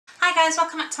guys,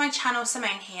 welcome back to my channel. Simone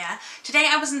here. Today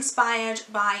I was inspired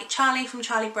by Charlie from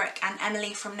Charlie Brook and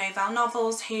Emily from Novelle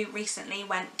Novels, who recently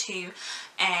went to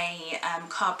a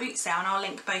car boot sale, and I'll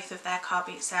link both of their car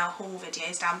boot sale haul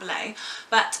videos down below.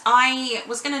 But I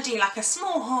was going to do like a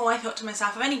small haul. I thought to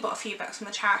myself, I've only bought a few books from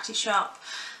the charity shop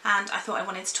and I thought I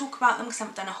wanted to talk about them because I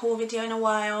haven't done a haul video in a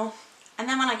while. And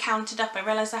then when I counted up, I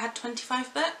realised I had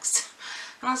 25 books.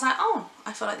 And I was like, oh,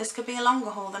 I feel like this could be a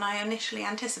longer haul than I initially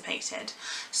anticipated.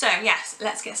 So yes,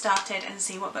 let's get started and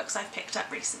see what books I've picked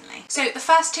up recently. So the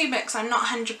first two books I'm not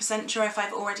 100% sure if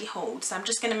I've already hauled, so I'm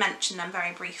just going to mention them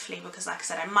very briefly because, like I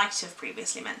said, I might have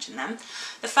previously mentioned them.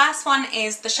 The first one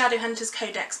is The Shadowhunters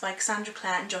Codex by Cassandra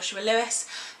Clare and Joshua Lewis.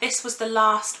 This was the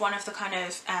last one of the kind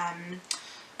of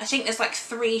I think there's like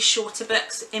 3 shorter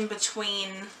books in between,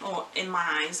 or in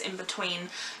my eyes, in between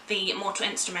the Mortal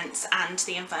Instruments and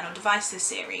the Infernal Devices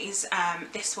series.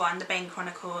 This one, The Bane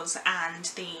Chronicles, and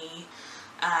the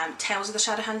Tales of the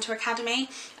Shadowhunter Academy.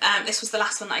 This was the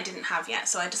last one that I didn't have yet,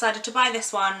 so I decided to buy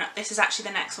this one. This is actually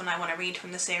the next one I want to read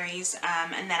from the series,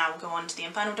 and then I'll go on to the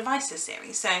Infernal Devices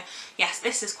series. So yes,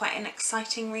 this is quite an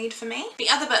exciting read for me. The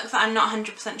other book that I'm not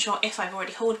 100% sure if I've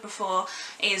already hauled before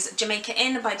is Jamaica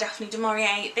Inn by Daphne du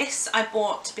Maurier. This I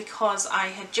bought because I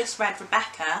had just read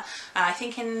Rebecca, I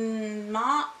think in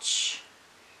March,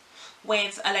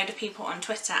 with a load of people on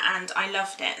Twitter, and I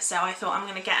loved it, so I thought I'm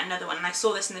going to get another one. And I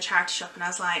saw this in the charity shop and I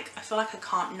was like, I feel like I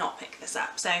can't not pick this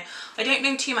up. So I don't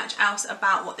know too much else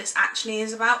about what this actually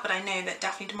is about, but I know that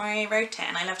Daphne du Maurier wrote it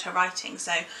and I loved her writing,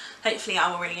 so hopefully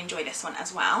I will really enjoy this one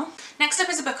as well. Next up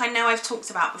is a book I know I've talked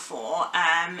about before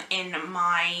in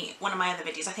one of my other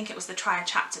videos. I think it was the Try a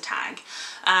Chapter tag,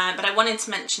 but I wanted to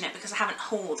mention it because I haven't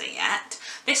hauled it yet.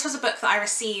 This was a book that I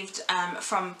received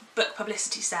from Book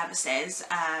Publicity Services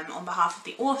on behalf of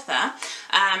the author,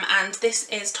 and this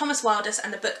is Thomas Wildus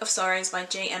and the Book of Sorrows by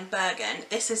J.M. Bergen.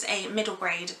 This is a middle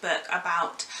grade book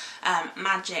about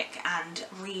magic and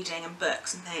reading and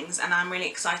books and things, and I'm really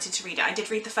excited to read it. I did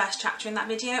read the first chapter in that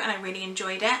video and I really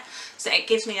enjoyed it, so it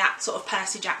gives me that sort of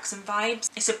Percy Jackson vibes.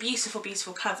 It's a beautiful,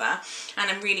 beautiful cover,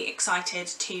 and I'm really excited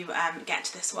to get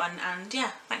to this one, and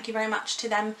yeah, thank you very much to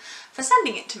them for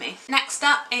sending it to me. Next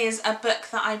up is a book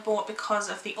that I bought because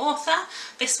of the author.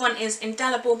 This one is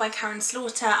Indelible by Karen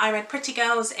Slaughter. I read Pretty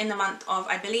Girls in the month of,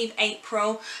 I believe,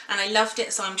 April, and I loved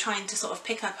it, so I'm trying to sort of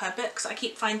pick up her books. I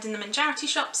keep finding them in charity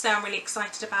shops, so I'm really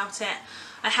excited about it.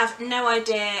 I have no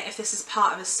idea if this is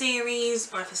part of a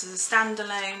series or if this is a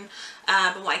standalone,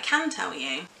 but what I can tell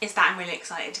you is that I'm really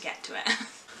excited to get to it.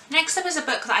 Next up is a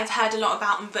book that I've heard a lot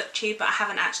about on BookTube, but I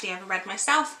haven't actually ever read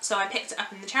myself, so I picked it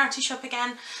up in the charity shop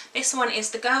again. This one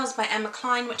is The Girls by Emma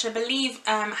Cline, which I believe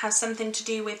has something to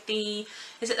do with the,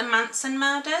 is it the Manson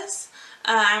murders?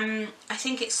 I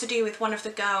think it's to do with one of the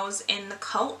girls in the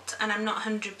cult, and I'm not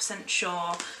 100%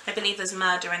 sure. I believe there's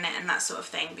murder in it and that sort of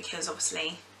thing, because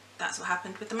obviously that's what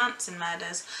happened with the Manson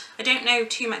murders. I don't know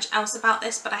too much else about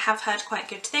this, but I have heard quite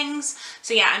good things.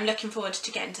 So yeah, I'm looking forward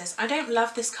to getting to this. I don't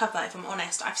love this cover, if I'm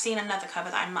honest. I've seen another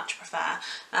cover that I much prefer,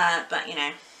 but you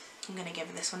know, I'm going to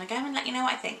give this one a go and let you know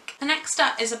what I think. The next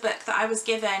up is a book that I was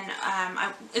given,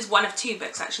 is one of 2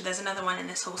 books actually, there's another one in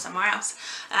this haul somewhere else,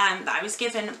 that I was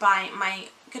given by my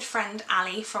good friend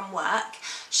Ali from work.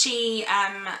 She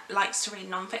likes to read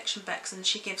non-fiction books and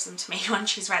she gives them to me when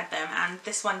she's read them, and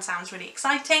this one sounds really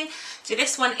exciting. So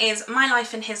this one is My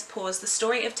Life in His Paws, The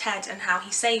Story of Ted and How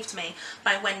He Saved Me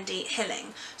by Wendy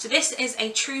Hilling. So this is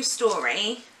a true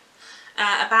story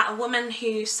about a woman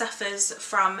who suffers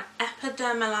from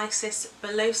epidermolysis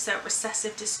bullosa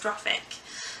recessive dystrophic,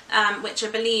 which I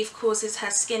believe causes her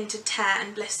skin to tear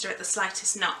and blister at the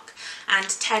slightest knock. And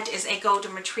Ted is a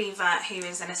golden retriever who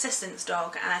is an assistance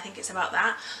dog, and I think it's about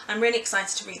that. I'm really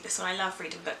excited to read this one. I love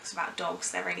reading books about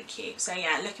dogs, they're really cute. So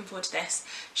yeah, looking forward to this.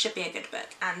 Should be a good book,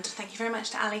 and thank you very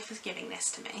much to Ali for giving this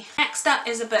to me. Next up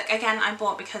is a book, again, I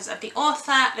bought because of the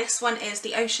author. This one is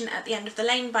The Ocean at the End of the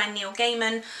Lane by Neil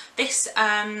Gaiman. This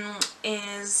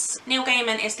Neil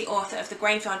Gaiman is the author of The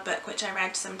Graveyard Book, which I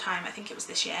read sometime, I think it was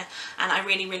this year, and I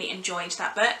really, really enjoyed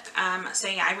that book. So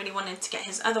yeah, I really wanted to get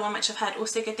his other one, which I've heard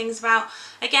also good things about.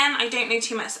 Again, I don't know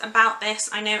too much about this.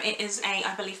 I know it is a,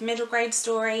 I believe, middle grade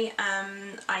story.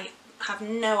 I have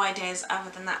no ideas other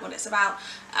than that what it's about,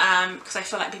 because I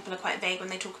feel like people are quite vague when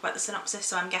they talk about the synopsis,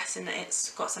 so I'm guessing that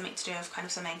it's got something to do with kind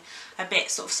of something a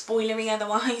bit sort of spoilery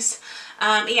otherwise.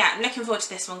 Yeah, I'm looking forward to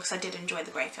this one because I did enjoy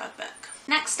The Graveyard Book.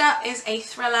 Next up is a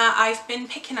thriller. I've been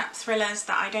picking up thrillers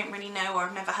that I don't really know or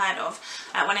have never heard of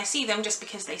when I see them, just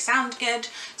because they sound good.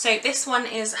 So this one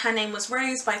is Her Name Was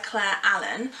Rose by Claire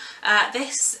Allen.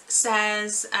 This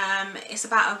says it's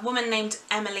about a woman named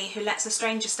Emily who lets a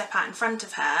stranger step out in front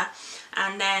of her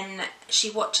and then she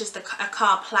watches a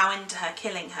car plough into her,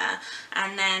 killing her,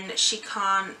 and then she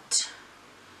can't,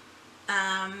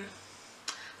 and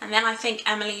then I think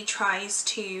Emily tries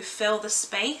to fill the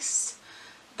space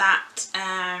that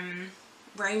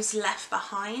Rose left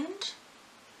behind.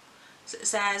 So it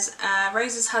says,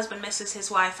 Rose's husband misses his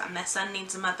wife and their son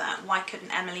needs a mother. Why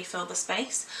couldn't Emily fill the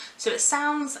space? So it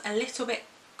sounds a little bit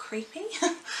creepy,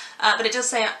 but it does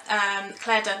say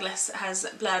Claire Douglas has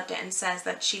blurbed it and says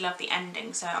that she loved the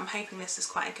ending, so I'm hoping this is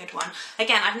quite a good one.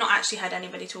 Again, I've not actually heard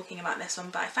anybody talking about this one,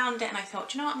 but I found it and I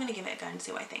thought, you know what, I'm going to give it a go and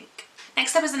see what I think.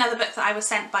 Next up is another book that I was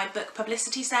sent by Book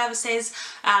Publicity Services,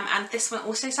 and this one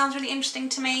also sounds really interesting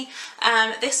to me.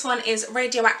 This one is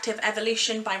Radioactive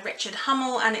Evolution by Richard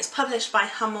Hummel, and it's published by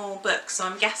Hummel Books, so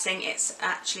I'm guessing it's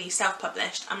actually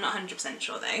self-published. I'm not 100%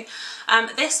 sure though.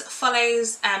 This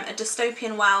follows a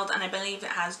dystopian world, and I believe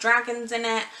it has dragons in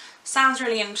it. Sounds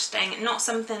really interesting, not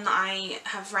something that I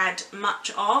have read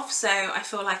much of, so I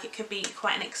feel like it could be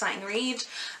quite an exciting read.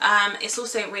 It's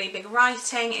also really big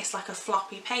writing, it's like a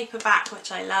floppy paperback,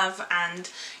 which I love, and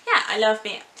yeah, I love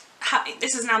being happy.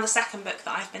 This is now the second book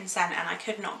that I've been sent, and I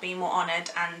could not be more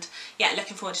honoured, and yeah,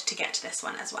 looking forward to get to this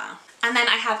one as well. And then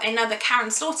I have another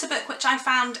Karen Slaughter book which I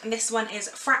found, and this one is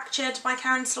Fractured by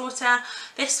Karen Slaughter.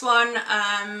 This one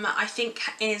I think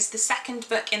is the second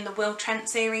book in the Will Trent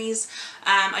series.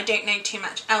 I don't know too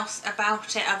much else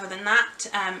about it other than that.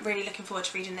 Really looking forward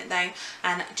to reading it though,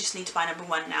 and I just need to buy number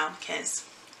 1 now because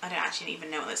I don't actually even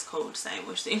know what it's called, so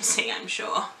we'll soon see, I'm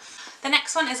sure. The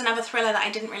next one is another thriller that I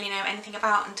didn't really know anything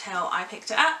about until I picked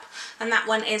it up, and that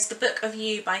one is The Book of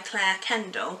You by Claire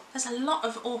Kendall. There's a lot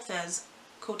of authors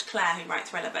called Claire who write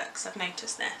thriller books, I've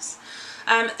noticed this.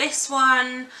 This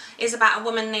one is about a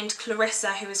woman named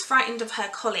Clarissa who is frightened of her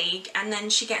colleague, and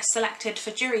then she gets selected for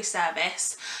jury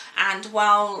service, and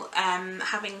while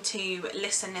having to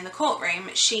listen in the courtroom,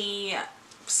 she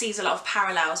sees a lot of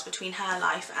parallels between her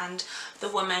life and the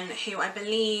woman who I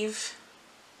believe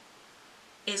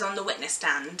is on the witness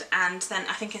stand, and then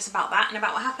I think it's about that and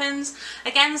about what happens.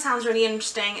 Again, sounds really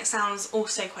interesting. It sounds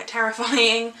also quite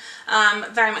terrifying.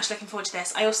 Very much looking forward to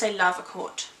this. I also love a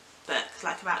court book,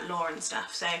 like about law and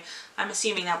stuff, so I'm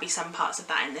assuming there'll be some parts of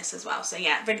that in this as well. So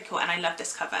yeah, really cool, and I love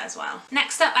this cover as well.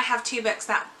 Next up, I have 2 books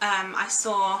that I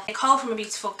saw Nicole from A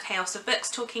Beautiful Chaos of Books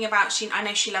talking about. I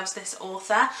know she loves this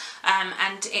author,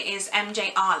 and it is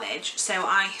MJ Arledge. So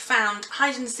I found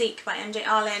Hide and Seek by MJ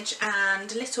Arledge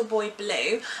and Little Boy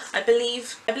Blue. I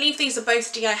believe these are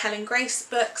both D.I. Helen Grace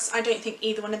books. I don't think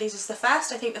either one of these is the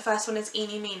first. I think the first one is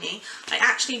Eeny Meeny. I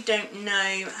actually don't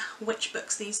know which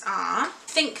books these are. I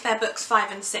think they're books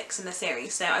 5 and 6 in the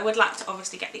series, so I would like to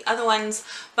obviously get the other ones,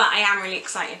 but I am really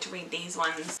excited to read these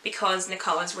ones because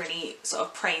Nicole has really sort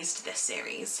of praised this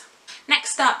series.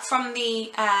 Next up, from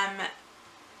the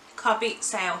car boot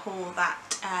sale haul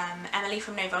that Emily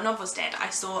from Novel Novels did, I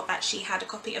saw that she had a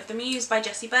copy of The Muse by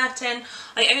Jessie Burton.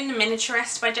 I own The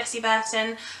Miniaturist by Jessie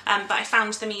Burton, but I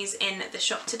found The Muse in the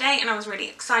shop today and I was really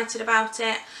excited about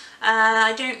it.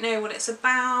 I don't know what it's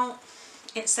about.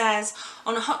 It says,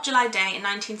 on a hot July day in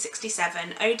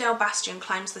 1967, Odell Bastion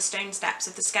climbs the stone steps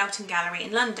of the Skelton Gallery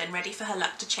in London, ready for her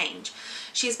luck to change.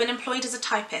 She has been employed as a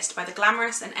typist by the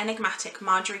glamorous and enigmatic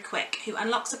Marjorie Quick, who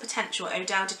unlocks a potential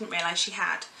Odell didn't realise she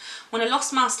had. When a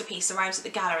lost masterpiece arrives at the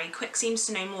gallery, Quick seems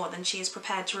to know more than she is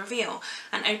prepared to reveal,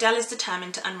 and Odell is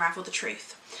determined to unravel the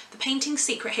truth. The painting's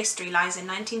secret history lies in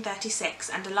 1936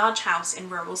 and a large house in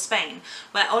rural Spain,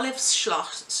 where Olive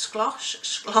Schloss,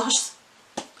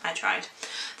 I tried.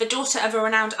 The daughter of a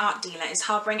renowned art dealer is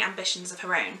harbouring ambitions of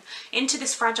her own. Into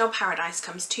this fragile paradise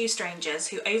comes 2 strangers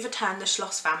who overturn the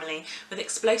Schloss family with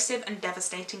explosive and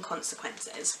devastating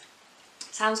consequences.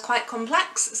 Sounds quite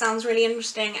complex, sounds really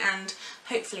interesting, and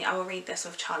hopefully I will read this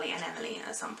with Charlie and Emily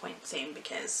at some point soon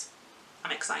because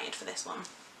I'm excited for this one.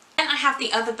 Then I have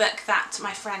the other book that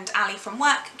my friend Ali from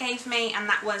work gave me, and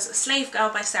that was Slave Girl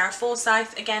by Sarah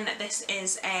Forsyth. Again, this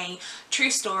is a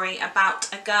true story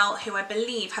about a girl who I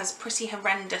believe has a pretty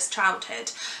horrendous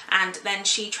childhood, and then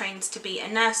she trains to be a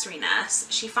nursery nurse.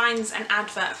 She finds an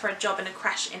advert for a job in a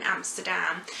creche in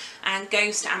Amsterdam and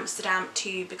goes to Amsterdam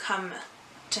to become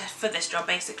for this job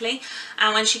basically,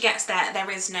 and when she gets there,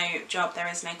 there is no job, there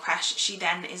is no creche. She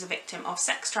then is a victim of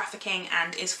sex trafficking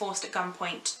and is forced at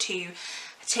gunpoint to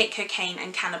take cocaine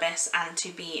and cannabis and to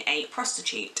be a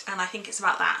prostitute, and I think it's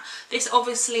about that. This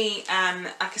obviously,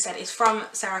 like I said, is from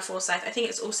Sarah Forsyth. I think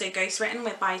it's also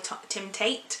ghostwritten by Tim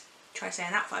Tate. Try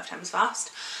saying that 5 times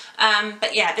fast.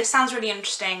 But yeah, this sounds really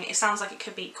interesting. It sounds like it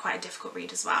could be quite a difficult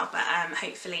read as well, but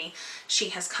hopefully she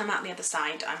has come out the other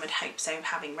side. I would hope so,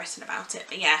 having written about it.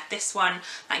 But yeah, this one,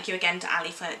 thank you again to Ali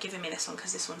for giving me this one,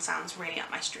 because this one sounds really up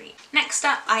my street. Next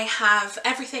up, I have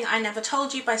Everything I Never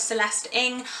Told You by Celeste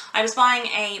Ng. I was buying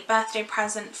a birthday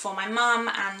present for my mum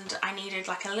and I needed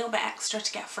like a little bit extra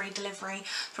to get free delivery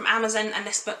from Amazon, and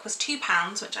this book was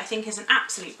 £2, which I think is an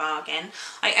absolute bargain.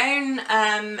 I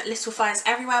own Little Fires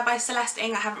Everywhere by Celeste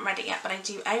Ng. I haven't read it yet, but I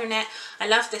do own it. I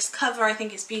love this cover. I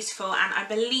think it's beautiful, and I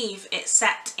believe it's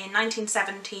set in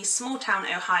 1970s small town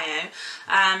Ohio,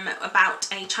 about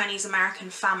a Chinese American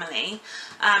family.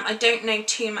 I don't know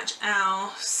too much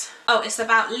else. Oh, it's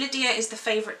about Lydia is the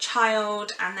favourite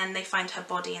child, and then they find her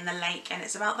body in the lake, and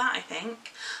it's about that, I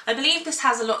think. I believe this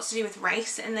has a lot to do with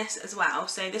race in this as well,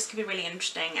 so this could be really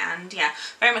interesting, and yeah,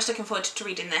 very much looking forward to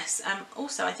reading this.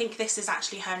 Also, I think this is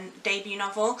actually her debut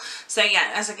novel, so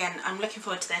yeah, as again, I'm looking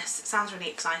forward to this. It sounds really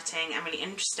exciting and really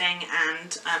interesting,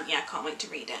 and yeah, can't wait to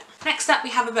read it. Next up,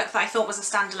 we have a book that I thought was a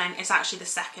standalone. It's actually the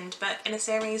second book in a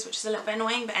series, which is a little bit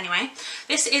annoying, but anyway.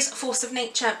 This is Force of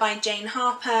Nature by Jane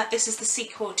Harper. This is the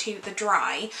sequel to The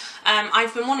Dry.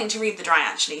 I've been wanting to read The Dry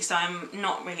actually, so I'm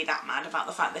not really that mad about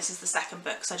the fact this is the second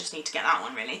book, so I just need to get that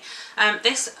one really.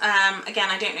 This, again,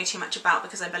 I don't know too much about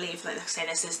because I believe, like I say,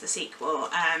 this is the sequel.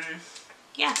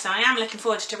 Yeah, so I am looking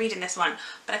forward to reading this one,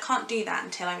 but I can't do that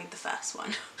until I read the first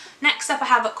one. Next up, I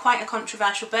have quite a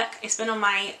controversial book. It's been on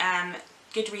my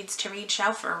Goodreads to read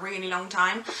shelf for a really long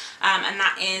time, and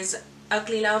that is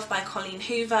Ugly Love by Colleen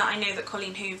Hoover. I know that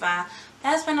Colleen Hoover,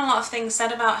 there's been a lot of things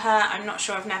said about her. I'm not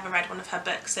sure, I've never read one of her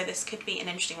books, so this could be an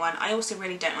interesting one. I also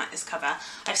really don't like this cover.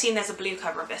 I've seen there's a blue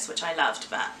cover of this, which I loved,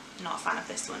 but not a fan of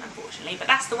this one, unfortunately. But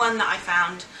that's the one that I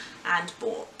found and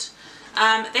bought.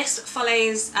 This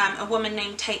follows a woman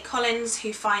named Tate Collins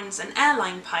who finds an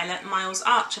airline pilot, Miles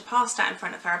Archer, passed out in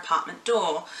front of her apartment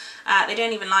door. They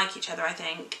don't even like each other, I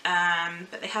think,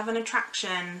 but they have an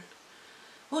attraction.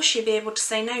 Will she be able to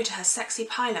say no to her sexy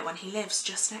pilot when he lives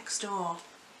just next door?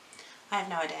 I have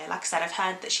no idea. Like I said, I've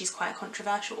heard that she's quite a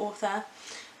controversial author.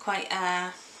 Quite,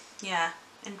 yeah,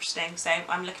 interesting. So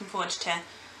I'm looking forward to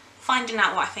finding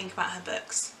out what I think about her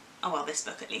books. Oh well, this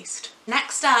book at least.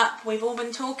 Next up, we've all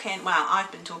been talking, well,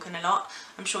 I've been talking a lot.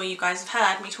 I'm sure you guys have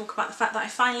heard me talk about the fact that I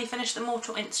finally finished the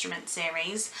Mortal Instruments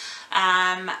series.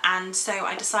 And so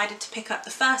I decided to pick up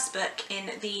the first book in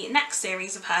the next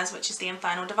series of hers, which is The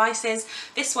Infernal Devices.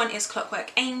 This one is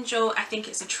Clockwork Angel. I think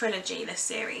it's a trilogy, this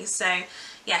series. So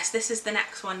yes, this is the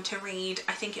next one to read.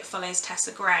 I think it follows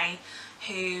Tessa Gray,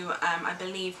 who I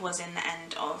believe was in the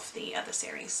end of the other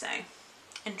series, so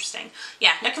interesting.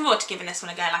 Yeah, looking forward to giving this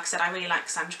one a go. Like I said, I really like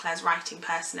Sandra Clare's writing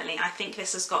personally. I think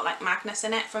this has got like Magnus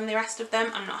in it from the rest of them.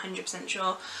 I'm not 100%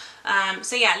 sure.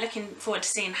 So yeah, looking forward to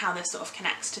seeing how this sort of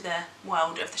connects to the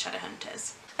world of the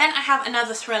Shadowhunters. Then I have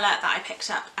another thriller that I picked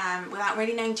up without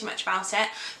really knowing too much about it.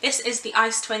 This is The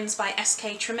Ice Twins by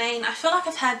S.K. Tremaine. I feel like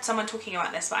I've heard someone talking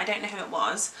about this, but I don't know who it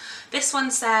was. This one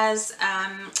says,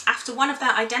 after one of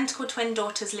their identical twin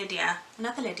daughters, Lydia,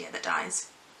 another Lydia that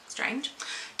dies, strange,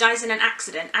 dies in an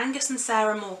accident, Angus and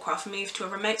Sarah Moorcroft move to a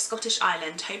remote Scottish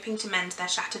island hoping to mend their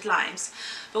shattered lives.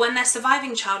 But when their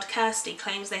surviving child Kirsty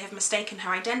claims they have mistaken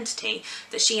her identity,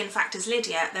 that she in fact is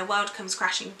Lydia, their world comes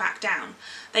crashing back down.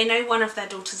 They know one of their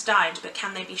daughters died, but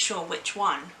can they be sure which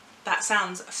one? That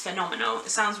sounds phenomenal. It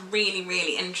sounds really,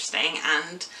 really interesting,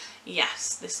 and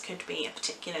yes, this could be a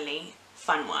particularly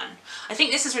fun one. I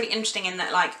think this is really interesting in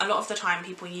that, like, a lot of the time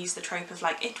people use the trope of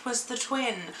like, it was the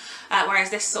twin, whereas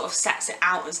this sort of sets it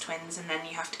out as twins and then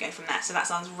you have to go from there. So that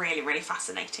sounds really, really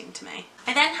fascinating to me.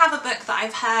 I then have a book that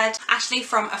I've heard Ashley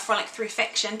from A Frolic Through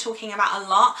Fiction talking about a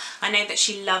lot. I know that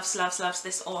she loves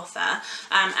this author,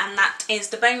 and that is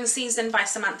The Bone Season by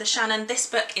Samantha Shannon. This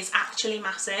book is actually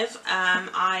massive.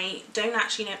 I don't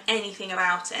actually know anything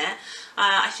about it.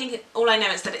 I think all I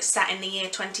know is that it's set in the year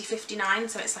 2059,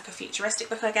 so it's like a futuristic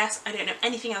book, I guess. I don't know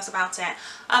anything else about it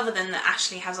other than that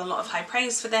Ashley has a lot of high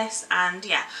praise for this, and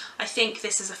yeah, I think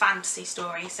this is a fantasy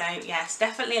story, so yes,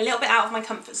 definitely a little bit out of my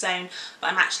comfort zone,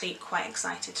 but I'm actually quite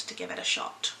excited to give it a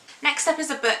shot. Next up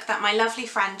is a book that my lovely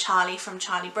friend Charlie from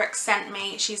Charlie Brooks sent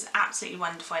me. She's absolutely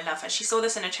wonderful, I love her. She saw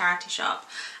this in a charity shop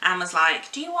and was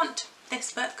like, do you want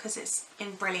this book, because it's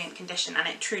in brilliant condition, and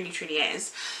it truly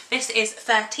is. This is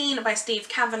 13 by Steve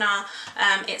Kavanagh.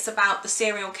 It's about the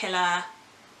serial killer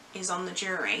is on the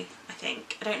jury, I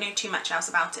think. I don't know too much else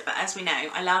about it, but as we know,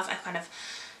 I love a kind of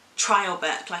trial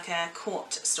book, like a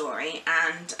court story,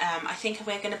 and I think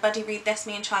we're going to buddy read this,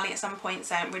 me and Charlie, at some point,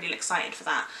 so I'm really excited for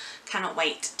that. Cannot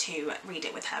wait to read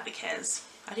it with her because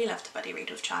I do love to buddy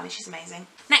read with Charlie, she's amazing.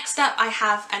 Next up I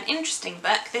have an interesting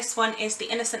book. This one is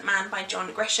The Innocent Man by John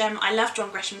Grisham. I love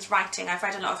John Grisham's writing. I've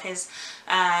read a lot of his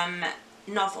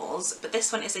novels, but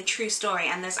this one is a true story,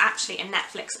 and there's actually a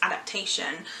Netflix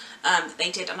adaptation that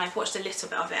they did, and I've watched a little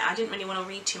bit of it. I didn't really want to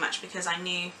read too much because I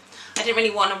didn't really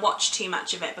want to watch too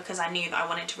much of it because I knew that I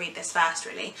wanted to read this first,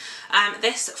 really.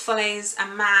 This follows a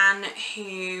man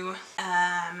who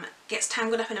gets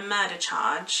tangled up in a murder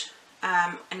charge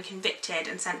and convicted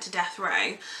and sent to death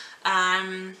row,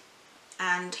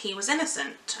 and he was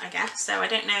innocent, I guess, so I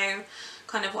don't know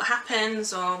kind of what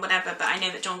happens or whatever, but I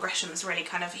know that John Grisham's really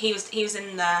kind of, he was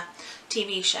in the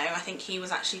TV show. I think he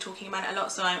was actually talking about it a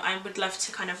lot, so I would love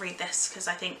to kind of read this because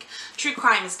I think true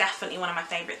crime is definitely one of my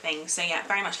favourite things, so yeah,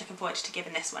 very much looking forward to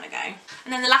giving this one a go.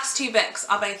 And then the last two books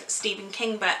are both Stephen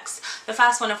King books, the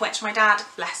first one of which my dad,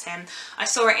 bless him, I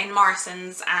saw it in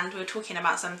Morrison's and we were talking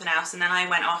about something else, and then I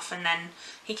went off and then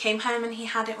he came home and he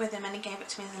had it with him and he gave it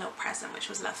to me as a little present, which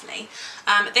was lovely.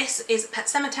 This is Pet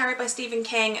Sematary by Stephen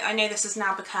King. I know this has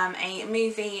now become a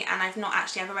movie and I've not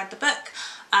actually ever read the book.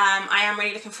 I am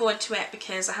really looking forward to it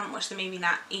because I haven't watched the movie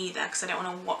either because I don't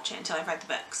want to watch it until I've read the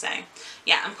book. So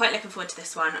yeah, I'm quite looking forward to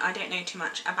this one. I don't know too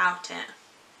much about it,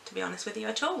 to be honest with you,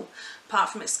 at all, apart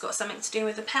from it's got something to do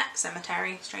with the pet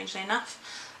cemetery, strangely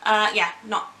enough. Yeah,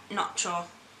 not sure.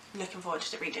 Looking forward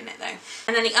to reading it though.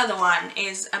 And then the other one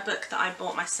is a book that I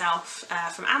bought myself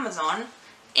from Amazon.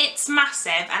 It's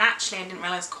massive, and actually I didn't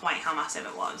realise quite how massive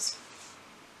it was.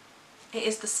 It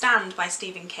is The Stand by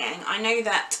Stephen King. I know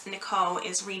that Nicole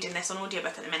is reading this on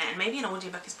audiobook at the minute, and maybe an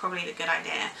audiobook is probably the good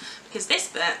idea because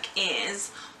this book is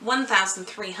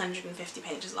 1,350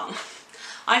 pages long.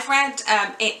 I've read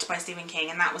It by Stephen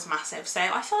King and that was massive, so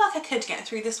I feel like I could get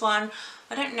through this one.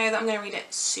 I don't know that I'm going to read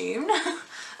it soon.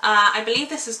 I believe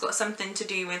this has got something to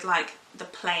do with like the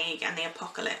plague and the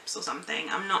apocalypse or something.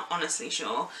 I'm not honestly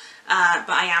sure, but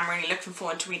I am really looking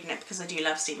forward to reading it because I do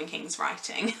love Stephen King's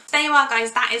writing. So there you are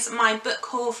guys, that is my book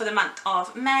haul for the month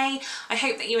of May. I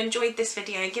hope that you enjoyed this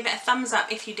video. Give it a thumbs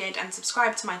up if you did and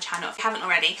subscribe to my channel if you haven't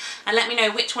already, and let me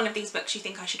know which one of these books you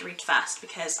think I should read first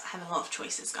because I have a lot of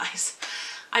choices, guys.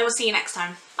 I will see you next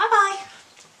time. Bye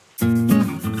bye!